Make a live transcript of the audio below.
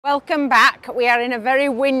Welcome back. We are in a very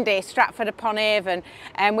windy Stratford upon Avon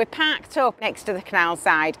and we're parked up next to the canal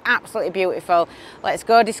side. Absolutely beautiful. Let's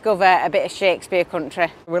go discover a bit of Shakespeare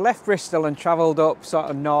country. We left Bristol and travelled up sort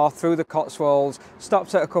of north through the Cotswolds,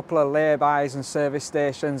 stopped at a couple of lay-bys and service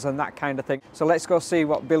stations and that kind of thing. So let's go see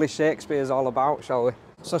what Billy Shakespeare is all about, shall we?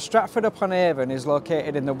 So Stratford upon Avon is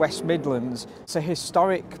located in the West Midlands. It's a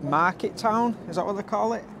historic market town, is that what they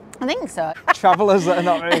call it? I think so. Travellers that are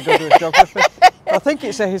not very good with geography. I think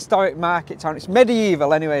it's a historic market town. It's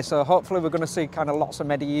medieval anyway, so hopefully we're going to see kind of lots of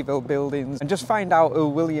medieval buildings and just find out who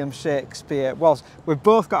William Shakespeare was. We've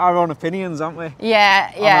both got our own opinions, haven't we?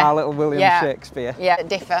 Yeah. On our little William Shakespeare. Yeah,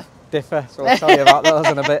 differ. So we'll tell you about those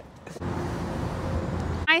in a bit.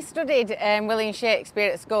 I studied William Shakespeare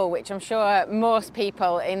at school, which I'm sure most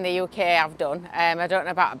people in the UK have done. I don't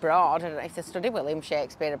know about abroad. I don't know if they study William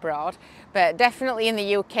Shakespeare abroad, but definitely in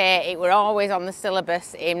the UK it were always on the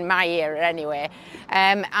syllabus in my era anyway.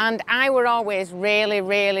 And I were always really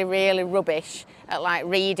rubbish at like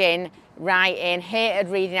reading, writing, hated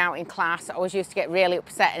reading out in class. I always used to get really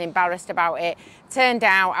upset and embarrassed about it. Turned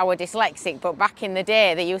out I was dyslexic, but back in the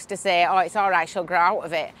day they used to say, oh, it's all right, she'll grow out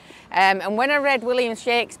of it. And when I read William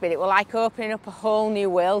Shakespeare, it was like opening up a whole new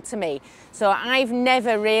world to me. So I've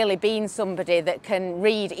never really been somebody that can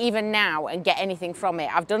read, even now, and get anything from it.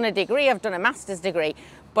 I've done a degree, I've done a master's degree,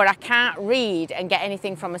 but I can't read and get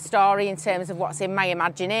anything from a story in terms of what's in my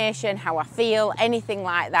imagination, how I feel, anything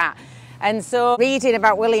like that. And so reading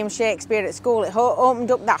about William Shakespeare at school, it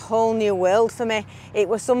opened up that whole new world for me. It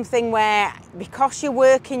was something where, because you're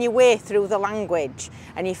working your way through the language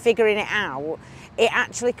and you're figuring it out, it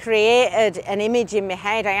actually created an image in my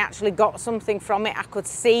head. I actually got something from it. I could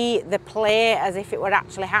see the play as if it were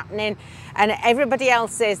actually happening. And everybody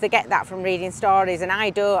else says they get that from reading stories, and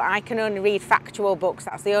I don't. I can only read factual books.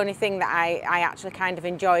 That's the only thing that I actually kind of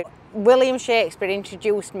enjoy. William Shakespeare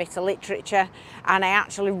introduced me to literature, and I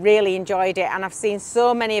actually really enjoyed it, and I've seen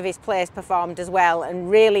so many of his plays performed as well and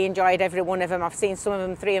really enjoyed every one of them. I've seen some of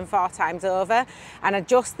them 3 and 4 times over, and I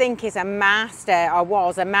just think he's a master, or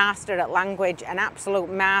was a master at language, an absolute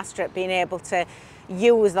master at being able to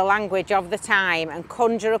use the language of the time and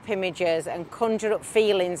conjure up images and conjure up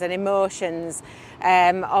feelings and emotions,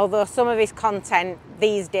 although some of his content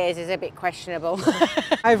these days is a bit questionable.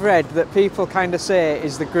 I've read that people kind of say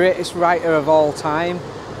he's the greatest writer of all time,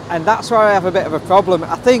 and that's where I have a bit of a problem.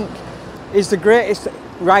 I think he's the greatest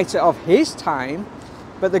writer of his time,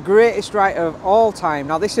 but the greatest writer of all time.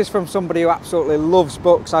 Now this is from somebody who absolutely loves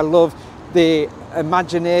books. I love the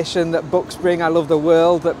imagination that books bring, I love the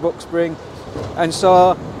world that books bring. And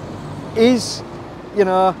so, is, you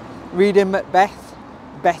know, reading Macbeth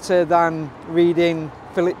better than reading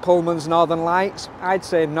Philip Pullman's Northern Lights? I'd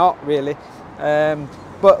say not really.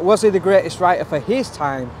 But was he the greatest writer for his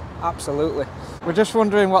time? Absolutely. We're just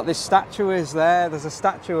wondering what this statue is there. There's a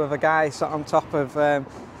statue of a guy sat on top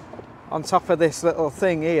of this little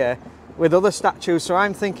thing here, with other statues, so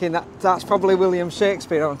I'm thinking that that's probably William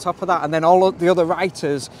Shakespeare on top of that, and then all of the other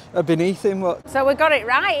writers are beneath him. Look. So we got it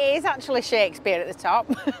right, it is actually Shakespeare at the top.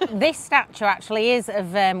 This statue actually is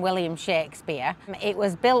of William Shakespeare. It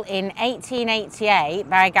was built in 1888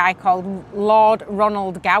 by a guy called Lord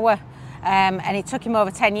Ronald Gower. And it took him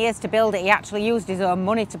over 10 years to build it. He actually used his own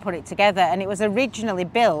money to put it together, and it was originally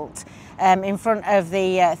built in front of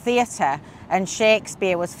the theatre, and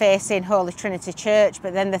Shakespeare was facing Holy Trinity Church,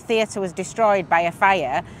 but then the theatre was destroyed by a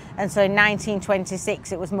fire, and so in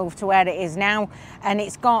 1926 it was moved to where it is now, and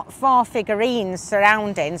it's got 4 figurines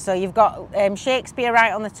surrounding. So you've got Shakespeare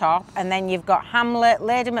right on the top, and then you've got Hamlet,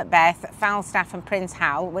 Lady Macbeth, Falstaff and Prince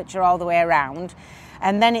Hal, which are all the way around.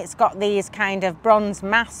 And then it's got these kind of bronze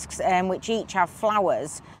masks which each have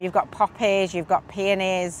flowers. You've got poppies, you've got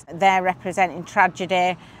peonies, they're representing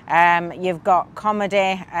tragedy. You've got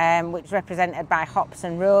comedy, which is represented by hops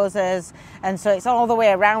and roses. And so it's all the way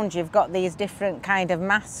around, you've got these different kind of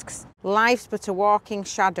masks. Life's but a walking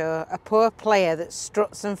shadow, a poor player that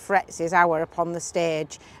struts and frets his hour upon the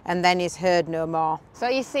stage, and then is heard no more. So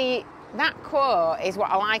you see, that quote is what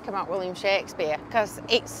I like about William Shakespeare, because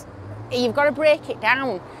you've got to break it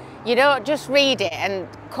down. You don't just read it and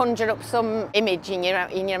conjure up some image in your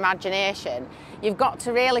imagination. You've got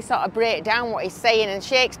to really sort of break down what he's saying, and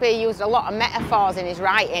Shakespeare used a lot of metaphors in his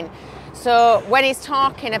writing. So when he's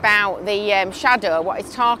talking about the shadow, what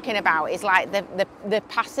he's talking about is like the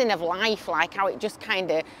passing of life, like how it just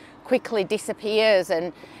kind of quickly disappears,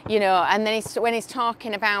 and you know, and then when he's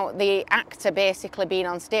talking about the actor basically being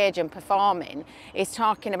on stage and performing, he's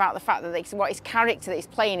talking about the fact that what his character that he's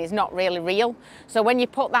playing is not really real. So when you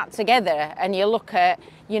put that together and you look at,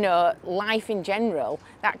 you know, life in general,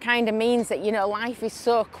 that kind of means that, you know, life is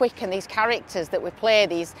so quick, and these characters that we play,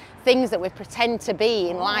 these things that we pretend to be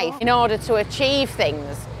in life in order to achieve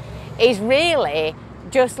things, is really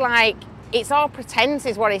just like, it's all pretense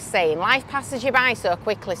is what he's saying. Life passes you by so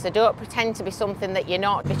quickly, so don't pretend to be something that you're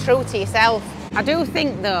not. Be true to yourself. I do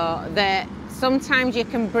think though that sometimes you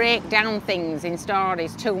can break down things in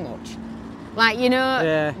stories too much. Like, you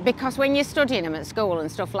know, because when you're studying them at school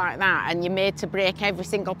and stuff like that, and you're made to break every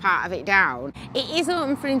single part of it down, it is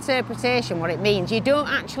open for interpretation what it means. You don't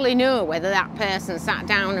actually know whether that person sat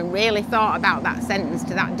down and really thought about that sentence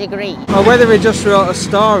to that degree. Or whether he just wrote a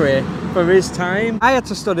story for his time. I had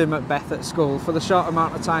to study Macbeth at school for the short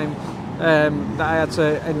amount of time that I had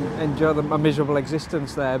to endure my miserable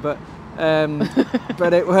existence there, but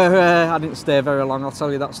it were I didn't stay very long. I'll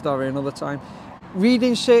tell you that story another time.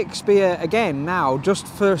 Reading Shakespeare again now, just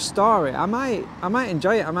for a story, I might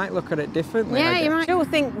enjoy it. I might look at it differently. Yeah, you might. I do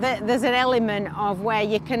think that there's an element of where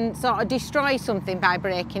you can sort of destroy something by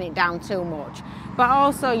breaking it down too much, but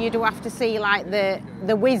also you do have to see like the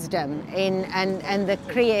wisdom in and the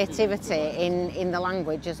creativity in the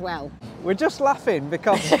language as well. We're just laughing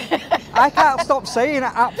because I can't stop saying it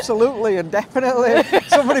absolutely and definitely.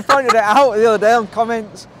 Somebody pointed it out the other day on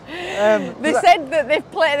comments. They said that they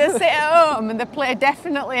sit at home and they play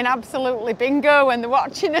definitely and absolutely bingo when they're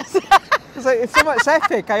watching us. It's like, if something's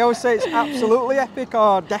epic, I always say it's absolutely epic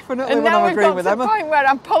or definitely when I'm agreeing with Emma. And now we've got to the point where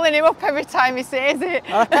I'm pulling him up every time he says it.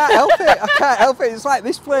 I can't help it. I can't help it. It's like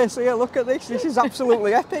this place here. Look at this. This is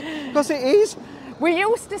absolutely epic because it is. We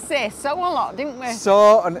used to say so a lot, didn't we?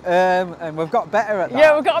 So, and we've got better at that.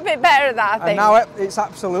 Yeah, we've got a bit better at that, I think. And now it's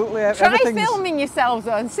absolutely... Try filming yourselves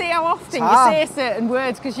though and see how often you say certain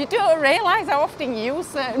words, because you don't realise how often you use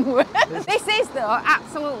certain words. This is, though,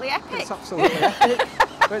 absolutely epic. It's absolutely epic.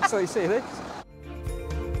 Wait till you see this.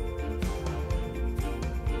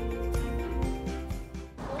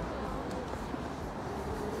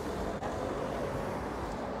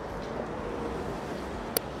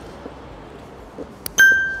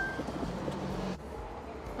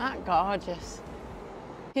 That gorgeous.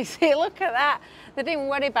 You see, look at that. They didn't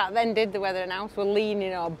worry back then, did they, whether an house were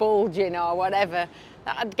leaning or bulging or whatever.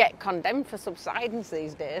 That'd get condemned for subsidence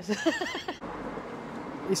these days.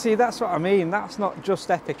 You see, that's what I mean. That's not just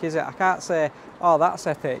epic, is it? I can't say, oh, that's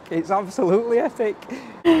epic. It's absolutely epic.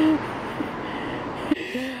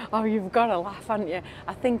 Oh, you've got to laugh, haven't you?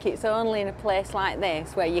 I think it's only in a place like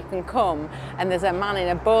this where you can come and there's a man in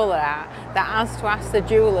a bowler hat that has to ask the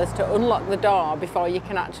jewellers to unlock the door before you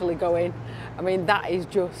can actually go in. I mean, that is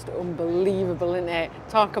just unbelievable, isn't it?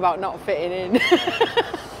 Talk about not fitting in.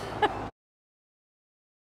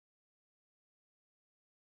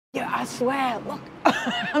 Yeah, I swear, look,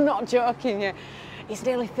 I'm not joking you. It's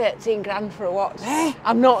nearly 13 grand for a watch.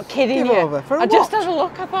 I'm not kidding you. I just had a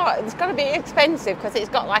look, I thought it's got to be expensive because it's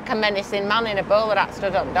got like a menacing man in a bowler hat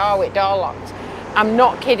stood on door with door locked. I'm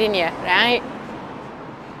not kidding you, right?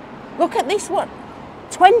 Look at this one.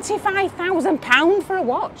 £25,000 for a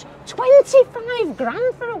watch. 25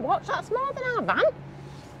 grand for a watch, that's more than our van.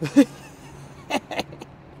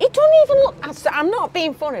 It don't even look, I'm not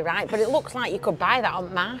being funny, right, but it looks like you could buy that on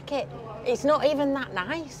the market. It's not even that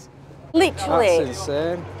nice. Literally. That's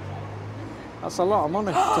insane. That's a lot of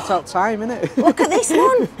money to tell time, innit? Look at this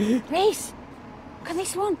one, Reese. Look at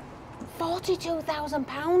this one.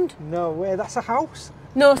 £42,000. No way, that's a house.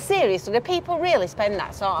 No, seriously, do people really spend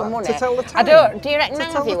that sort of money? To tell the time. Do you reckon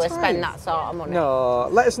our viewers spend that sort of money? No,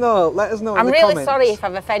 let us know in the comments. I'm really sorry if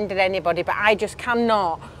I've offended anybody, but I just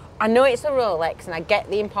cannot. I know it's a Rolex and I get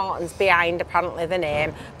the importance behind apparently the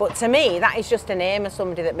name, but to me that is just a name of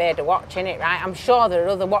somebody that made a watch, innit, right? I'm sure there are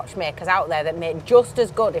other watchmakers out there that make just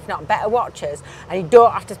as good, if not better watches, and you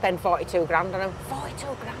don't have to spend 42 grand on them. 42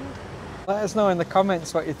 grand. Let us know in the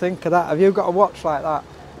comments what you think of that. Have you got a watch like that?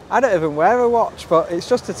 I don't even wear a watch, but it's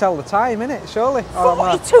just to tell the time, innit, surely?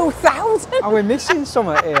 42,000? Are we missing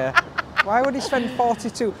something here? Why would he spend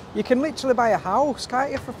 42? You can literally buy a house,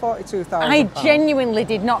 can't you, for 42,000? I genuinely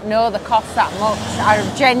did not know the cost that much. I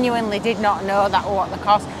genuinely did not know that what the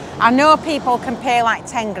cost. I know people can pay like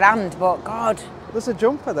 10 grand, but God. There's a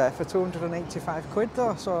jumper there for 285 quid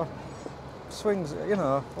though, so swings, you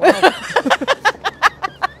know. Wow.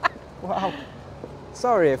 Wow.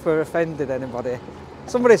 Sorry if we're offended anybody.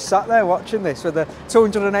 Somebody's sat there watching this with a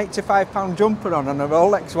 £285 jumper on and a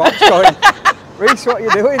Rolex watch going, Reese, what are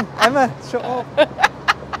you doing? Emma, shut up.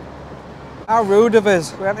 How rude of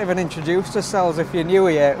us, we haven't even introduced ourselves. If you're new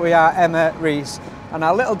here, we are Emma, Reese and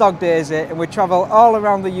our little dog Daisy, and we travel all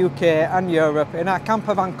around the UK and Europe in our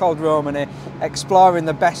camper van called Romany, exploring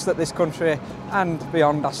the best that this country and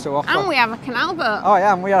beyond has to offer. And we have a canal boat. Oh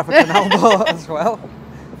yeah, and we have a canal boat as well.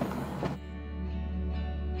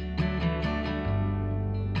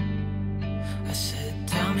 I said,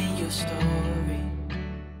 tell me your story.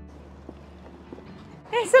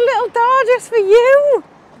 It's a little door just for you.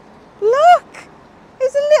 Look,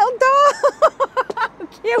 it's a little door. How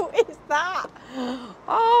cute is that?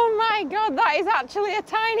 Oh my God, that is actually a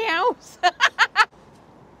tiny house.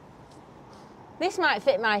 This might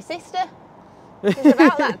fit my sister. She's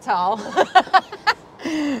about that tall.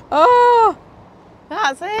 Oh,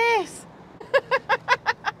 that's this.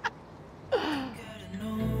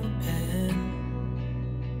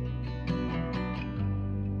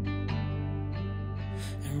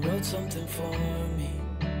 Wrote something for me.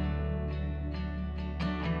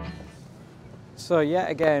 So yet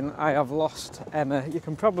again, I have lost Emma. You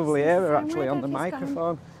can probably hear her actually on the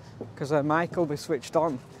microphone because her mic will be switched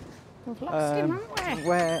on. We've lost him, haven't we?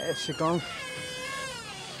 Where has she gone?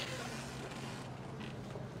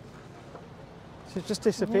 She's just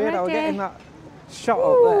disappeared. I was getting that shot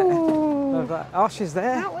up there. I was like, oh, she's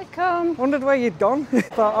there. Out we come. Wondered where you'd gone.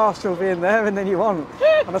 Thought, oh, she'll be in there, and then you weren't.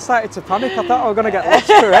 And I started to panic. I thought I was going to get lost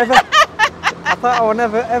forever. I thought I was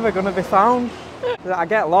never ever going to be found. I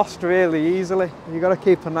get lost really easily. You've got to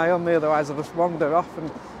keep an eye on me, otherwise I just wander off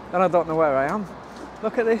and then I don't know where I am.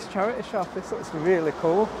 Look at this charity shop. This looks really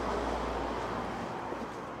cool.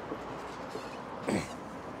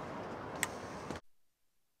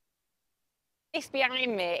 This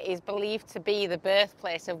behind me is believed to be the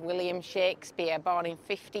birthplace of William Shakespeare, born in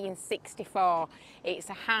 1564. It's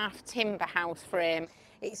a half timber house frame.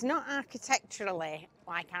 It's not architecturally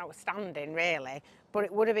outstanding really, but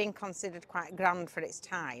it would have been considered quite grand for its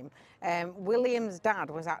time. William's dad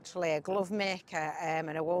was actually a glove maker and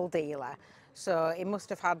a wool dealer, so he must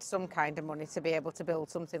have had some kind of money to be able to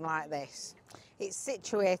build something like this. It's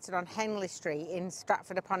situated on Henley Street in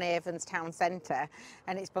Stratford upon Avon's town centre,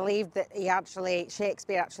 and it's believed that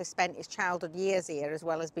Shakespeare actually spent his childhood years here as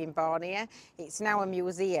well as being born here. It's now a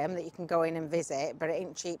museum that you can go in and visit, but it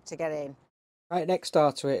ain't cheap to get in. Right next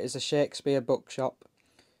door to it is a Shakespeare bookshop.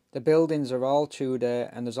 The buildings are all Tudor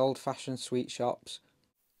and there's old-fashioned sweet shops.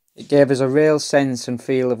 It gave us a real sense and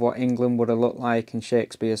feel of what England would have looked like in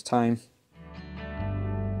Shakespeare's time.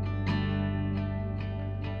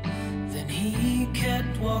 Then he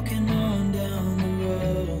kept walking on down the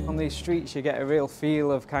road. On these streets you get a real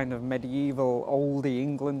feel of kind of medieval, oldie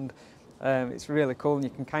England. It's really cool and you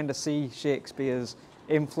can kind of see Shakespeare's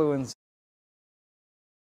influence.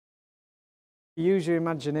 Use your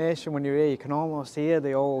imagination when you're here, you can almost hear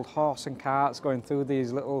the old horse and carts going through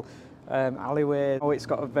these little alleyways. Oh, it's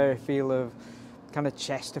got a very feel of kind of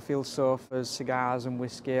Chesterfield sofas, cigars and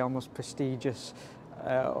whiskey, almost prestigious,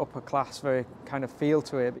 upper class, very kind of feel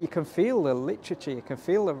to it. But you can feel the literature, you can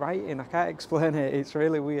feel the writing, I can't explain it, it's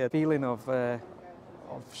really weird. Feeling of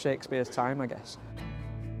Shakespeare's time, I guess.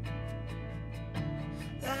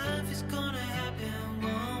 Life is gonna happen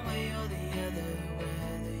one way or the other,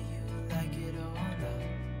 whether you like it or not.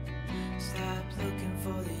 Stop looking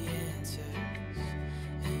for the answers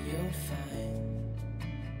and you'll find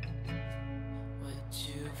what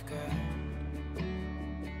you've got.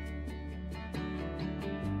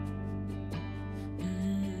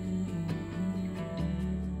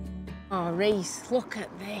 Oh, Reese, look at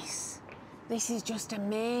this. This is just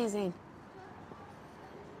amazing.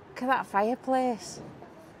 Look at that fireplace.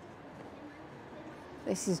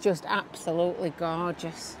 This is just absolutely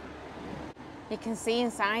gorgeous. You can see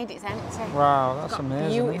inside, it's empty. Wow, that's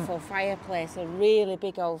amazing. Beautiful fireplace, a really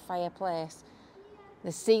big old fireplace.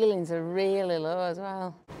 The ceilings are really low as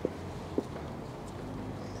well.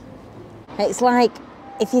 It's like,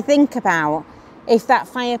 if you think about, if that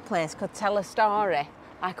fireplace could tell a story,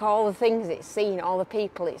 like all the things it's seen, all the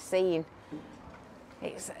people it's seen.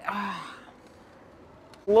 It's,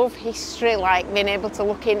 love history, like being able to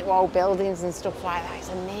look into old buildings and stuff like that. It's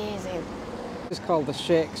amazing. It's called the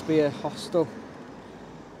Shakespeare Hostel.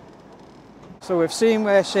 So we've seen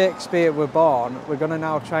where Shakespeare was born. We're going to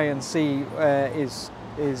now try and see his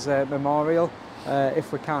memorial,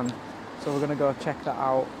 if we can. So we're going to go check that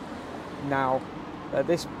out now.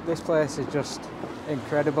 This place is just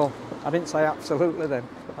incredible. I didn't say absolutely then.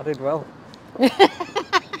 I did well.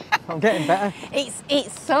 I'm getting better.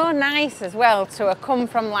 It's so nice as well to come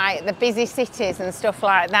from like the busy cities and stuff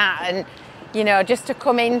like that, and you know, just to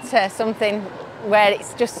come into something where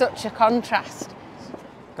it's just such a contrast.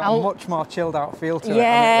 Got a much more chilled out feel to it.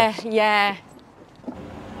 Yeah, yeah.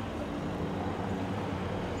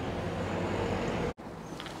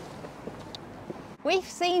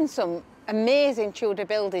 seen some amazing Tudor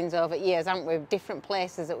buildings over the years, haven't we? Different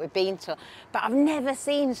places that we've been to, but I've never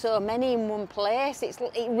seen so many in one place. It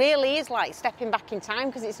really is like stepping back in time,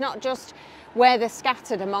 because it's not just where they're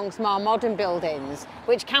scattered amongst more modern buildings,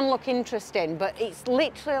 which can look interesting, but it's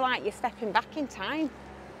literally like you're stepping back in time.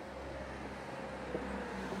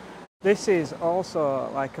 This is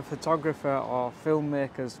also like a photographer or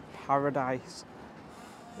filmmaker's paradise.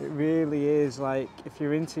 It really is. Like, if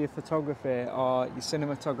you're into your photography or your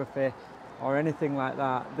cinematography or anything like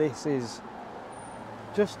that, this is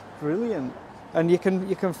just brilliant. And you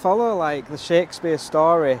can follow like the Shakespeare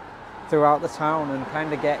story throughout the town and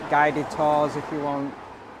kind of get guided tours if you want,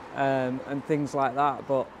 and things like that.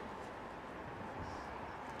 But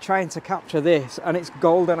trying to capture this, and it's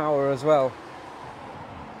golden hour as well,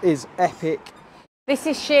 is epic. This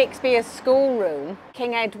is Shakespeare's schoolroom,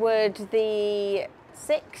 King Edward the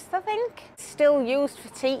 6th, I think. Still used for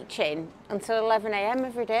teaching until 11 AM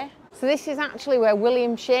every day. So this is actually where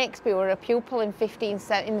William Shakespeare were a pupil in the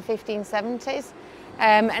 1570s.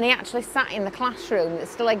 And he actually sat in the classroom that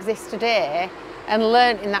still exists today and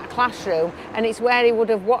learnt in that classroom. And it's where he would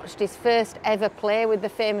have watched his first ever play with the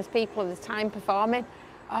famous people of the time performing.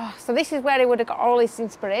 Oh, so this is where he would have got all his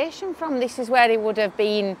inspiration from. This is where he would have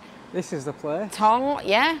been... This is the place. Taught,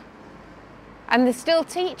 yeah. And they're still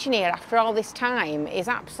teaching here after all this time is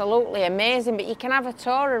absolutely amazing. But you can have a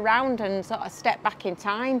tour around and sort of step back in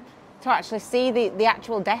time to actually see the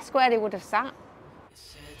actual desk where he would have sat.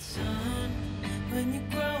 Said, son, when you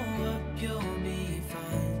grow up, you'll be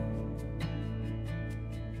fine.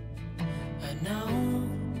 I know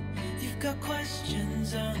you've got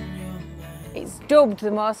questions on your mind. It's dubbed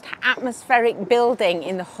the most atmospheric building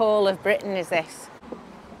in the whole of Britain, is this.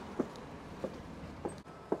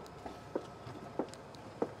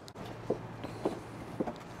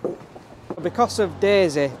 Because of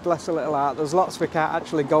Daisy, bless her little heart, there's lots we can't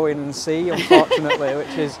actually go in and see, unfortunately,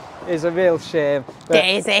 which is a real shame. But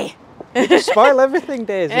Daisy! you just spoil everything,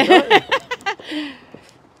 Daisy, don't you?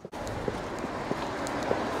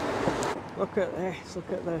 Look at this,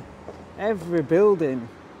 look at every building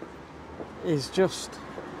is just,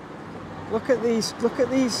 look at these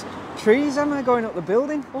trees, Emma, going up the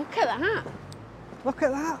building. Look at that. Look at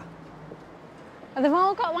that. And they've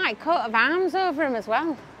all got like coat of arms over them as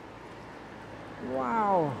well.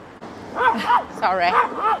 Wow. Sorry.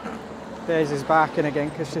 Daisy's barking again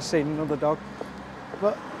because she's seen another dog.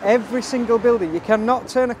 But every single building, you cannot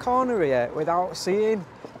turn a corner here without seeing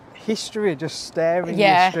history just staring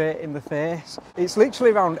you straight in the face. It's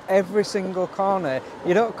literally around every single corner.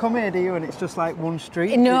 You don't come here, do you, and it's just like one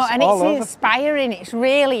street. No, it's and all it's over. inspiring. It's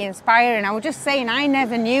really inspiring. I was just saying, I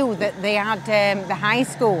never knew that they had the high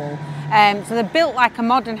school. So they built like a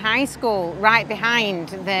modern high school right behind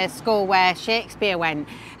the school where Shakespeare went,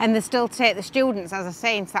 and they still take the students, as I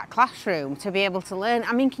say, into that classroom to be able to learn.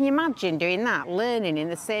 I mean, can you imagine doing that, learning in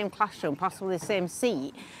the same classroom, possibly the same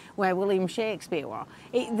seat where William Shakespeare was?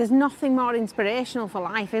 There's nothing more inspirational for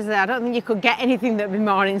life, is there? I don't think you could get anything that would be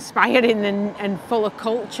more inspiring and full of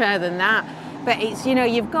culture than that. But it's, you know,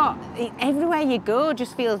 you've got, everywhere you go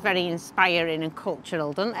just feels very inspiring and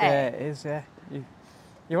cultural, doesn't it? Yeah, it is, yeah.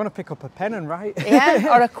 You want to pick up a pen and write?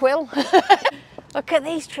 Yeah, or a quill. Look at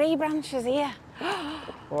these tree branches here.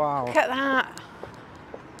 Wow. Look at that.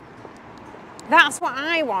 That's what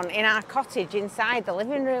I want in our cottage inside the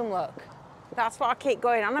living room, look. That's what I keep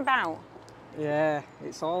going on about. Yeah,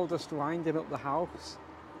 it's all just winding up the house.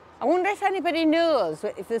 I wonder if anybody knows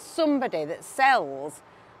if there's somebody that sells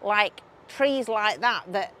like trees like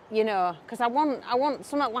that, you know, because I want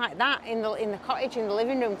something like that in the cottage, in the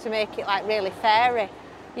living room, to make it like really fairy,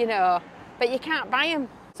 you know, but you can't buy them.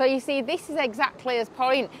 So you see, this is exactly his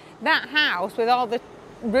point. That house with all the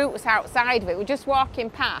roots outside of it, we're just walking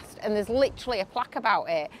past and there's literally a plaque about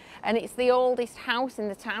it, and it's the oldest house in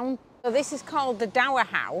the town. So this is called the Dower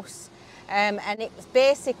House, and it was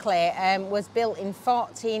basically was built in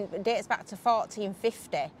dates back to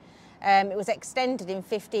 1450. It was extended in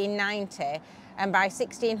 1590, and by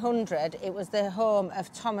 1600 it was the home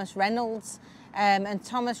of Thomas Reynolds. And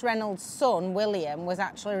Thomas Reynolds' son, William, was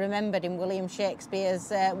actually remembered in William Shakespeare's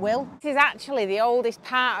will. This is actually the oldest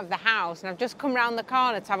part of the house, and I've just come round the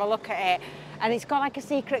corner to have a look at it, and it's got like a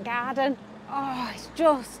secret garden. Oh, it's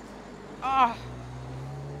just, oh.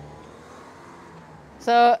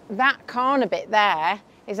 So that corner bit there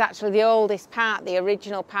is actually the oldest part, the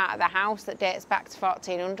original part of the house that dates back to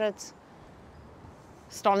 1400s.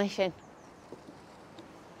 Astonishing.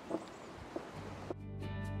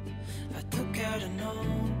 I took out an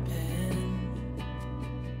old pen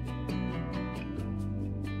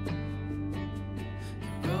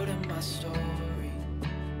and wrote in my story.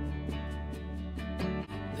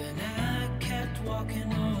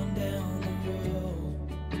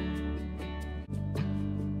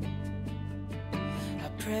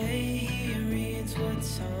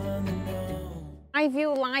 what's on the nose. I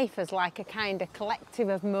view life as like a kind of collective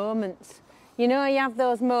of moments. You know, you have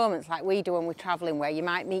those moments like we do when we're travelling where you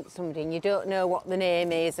might meet somebody and you don't know what the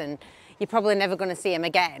name is and you're probably never going to see them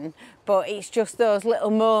again, but it's just those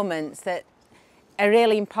little moments that are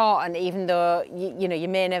really important, even though you know you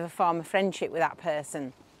may never form a friendship with that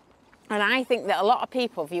person. And I think that a lot of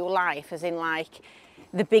people view life as in like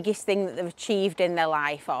the biggest thing that they've achieved in their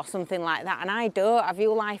life or something like that, and I don't. I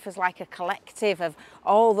view life as like a collective of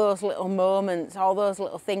all those little moments, all those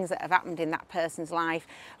little things that have happened in that person's life.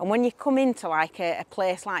 And when you come into like a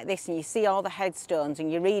place like this and you see all the headstones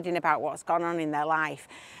and you're reading about what's gone on in their life,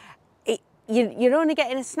 you're only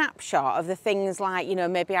getting a snapshot of the things like, you know,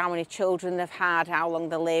 maybe how many children they've had, how long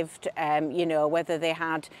they lived, you know, whether they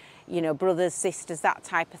had, you know, brothers, sisters, that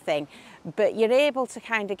type of thing. But you're able to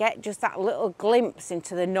kind of get just that little glimpse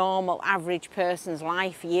into the normal average person's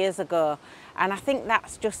life years ago. And I think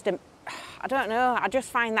that's just, I don't know, I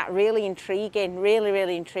just find that really intriguing, really,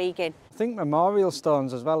 really intriguing. I think memorial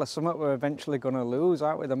stones as well are something we're eventually going to lose,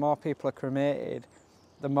 aren't we? The more people are cremated,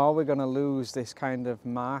 the more we're going to lose this kind of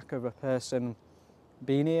mark of a person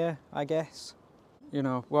being here, I guess. You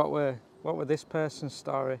know, what were this person's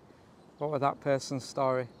story? What were that person's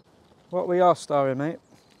story? What were your story, mate?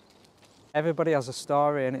 Everybody has a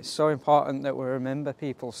story, and it's so important that we remember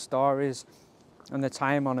people's stories and the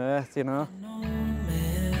time on earth, you know.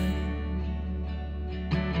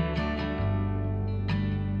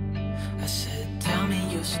 I said, tell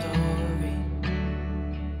me your story.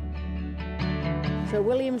 So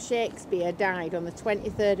William Shakespeare died on the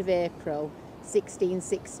 23rd of April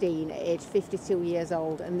 1616 at age 52 years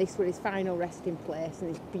old, and this was his final resting place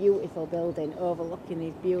in this beautiful building overlooking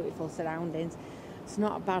these beautiful surroundings. It's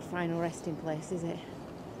not a bad final resting place, is it?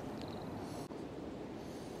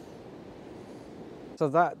 So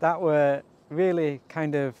that were really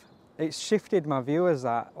kind of, it shifted my view as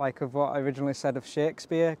that, like of what I originally said of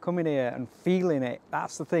Shakespeare, coming here and feeling it.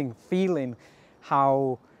 That's the thing, feeling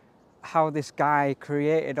how this guy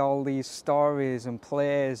created all these stories and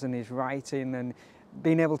plays and his writing, and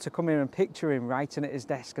being able to come here and picture him writing at his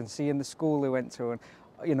desk and seeing the school he went to, and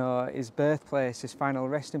you know, his birthplace, his final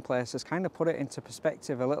resting place, has kind of put it into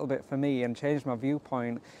perspective a little bit for me and changed my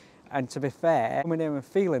viewpoint. And to be fair, coming here and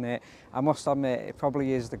feeling it, I must admit, it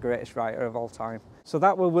probably is the greatest writer of all time. So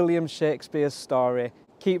that was William Shakespeare's story.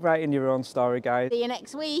 Keep writing your own story, guys. See you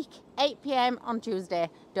next week, 8 PM on Tuesday.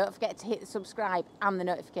 Don't forget to hit the subscribe and the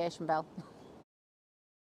notification bell.